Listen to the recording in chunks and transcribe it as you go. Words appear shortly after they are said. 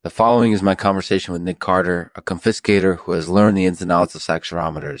The following is my conversation with Nic Carter, a confiscator who has learned the ins and outs of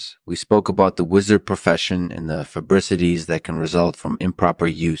saccharometers. We spoke about the wizard profession and the febricities that can result from improper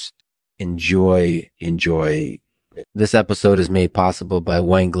use. Enjoy. This episode is made possible by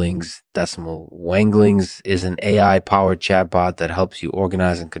Wangling's Decimal. Wangling's is an AI-powered chatbot that helps you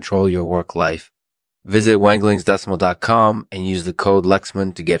organize and control your work life. Visit wanglingsdecimal.com and use the code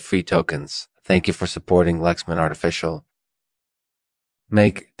Lexman to get free tokens. Thank you for supporting Lexman Artificial.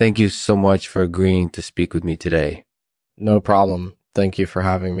 Nic, thank you so much for agreeing to speak with me today. No problem. Thank you for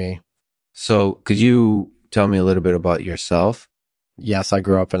having me. So, could you tell me a little bit about yourself? Yes, I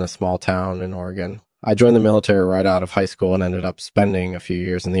grew up in a small town in Oregon. I joined the military right out of high school and ended up spending a few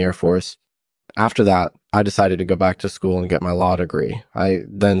years in the Air Force. After that, I decided to go back to school and get my law degree. I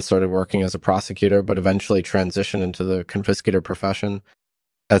then started working as a prosecutor, but eventually transitioned into the confiscator profession.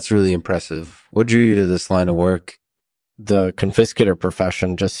 That's really impressive. What drew you to this line of work? The confiscator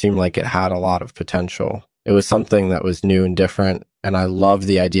profession just seemed like it had a lot of potential. It was something that was new and different, and I loved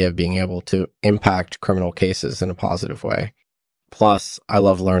the idea of being able to impact criminal cases in a positive way. Plus, I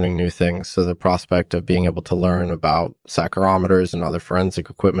love learning new things, so the prospect of being able to learn about saccharometers and other forensic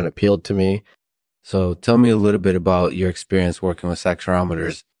equipment appealed to me. So tell me a little bit about your experience working with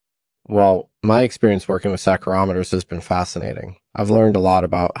saccharometers. Well, my experience working with saccharometers has been fascinating. I've learned a lot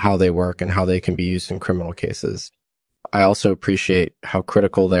about how they work and how they can be used in criminal cases. I also appreciate how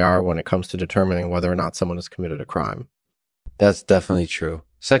critical they are when it comes to determining whether or not someone has committed a crime. That's definitely true.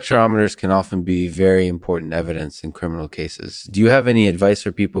 Saccharometers can often be very important evidence in criminal cases. Do you have any advice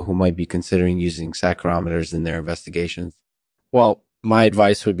for people who might be considering using saccharometers in their investigations? Well, my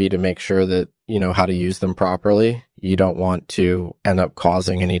advice would be to make sure that you know how to use them properly. You don't want to end up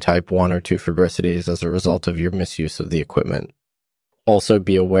causing any type 1 or 2 febricities as a result of your misuse of the equipment. Also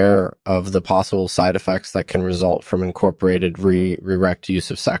be aware of the possible side effects that can result from incorporated re-rect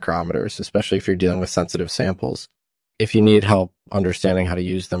use of saccharometers, especially if you're dealing with sensitive samples. If you need help understanding how to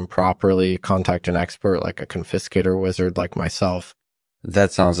use them properly, contact an expert like a confiscator wizard like myself.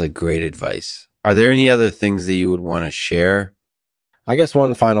 That sounds like great advice. Are there any other things that you would want to share? I guess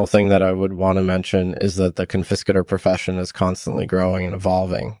one final thing that I would want to mention is that the confiscator profession is constantly growing and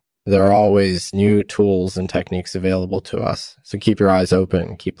evolving. There are always new tools and techniques available to us, so keep your eyes open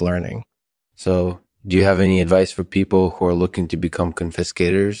and keep learning. So, do you have any advice for people who are looking to become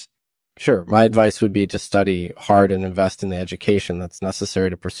confiscators? Sure. My advice would be to study hard and invest in the education that's necessary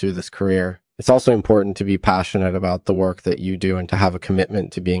to pursue this career. It's also important to be passionate about the work that you do and to have a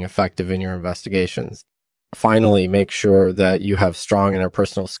commitment to being effective in your investigations. Finally, make sure that you have strong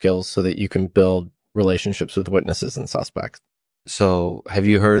interpersonal skills so that you can build relationships with witnesses and suspects. So, have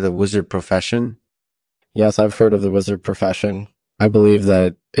you heard of the wizard profession? Yes, I've heard of the wizard profession. I believe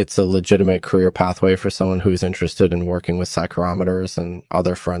that it's a legitimate career pathway for someone who's interested in working with saccharometers and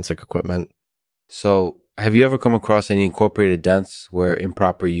other forensic equipment. So, have you ever come across any incorporated dents where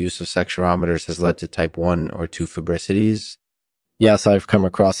improper use of saccharometers has led to type 1 or 2 febricities? Yes, I've come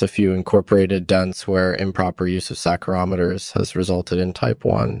across a few incorporated dents where improper use of saccharometers has resulted in type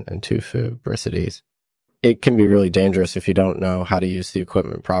 1 and 2 febricities. It can be really dangerous if you don't know how to use the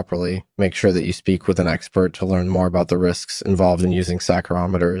equipment properly. Make sure that you speak with an expert to learn more about the risks involved in using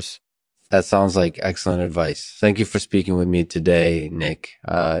saccharometers. That sounds like excellent advice. Thank you for speaking with me today, Nic.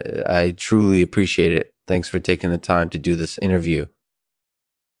 I truly appreciate it. Thanks for taking the time to do this interview.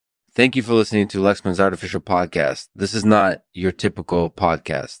 Thank you for listening to Lexman's Artificial Podcast. This is not your typical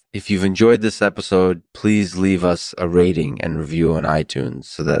podcast. If you've enjoyed this episode, please leave us a rating and review on iTunes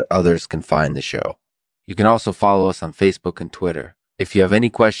so that others can find the show. You can also follow us on Facebook and Twitter. If you have any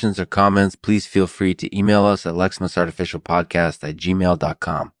questions or comments, please feel free to email us at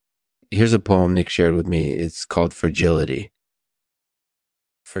lexmansartificialpodcast@gmail.com. Here's a poem Nic shared with me. It's called Fragility.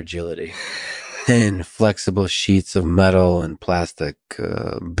 Fragility. Thin, flexible sheets of metal and plastic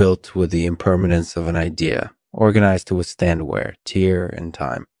built with the impermanence of an idea, organized to withstand wear, tear, and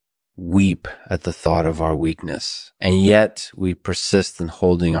time. Weep at the thought of our weakness, and yet we persist in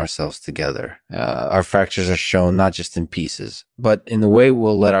holding ourselves together. Our fractures are shown not just in pieces, but in the way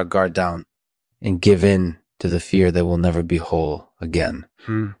we'll let our guard down and give in to the fear that we'll never be whole again.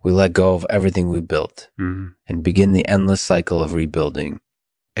 We let go of everything we built and begin the endless cycle of rebuilding,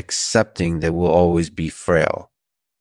 accepting that we'll always be frail,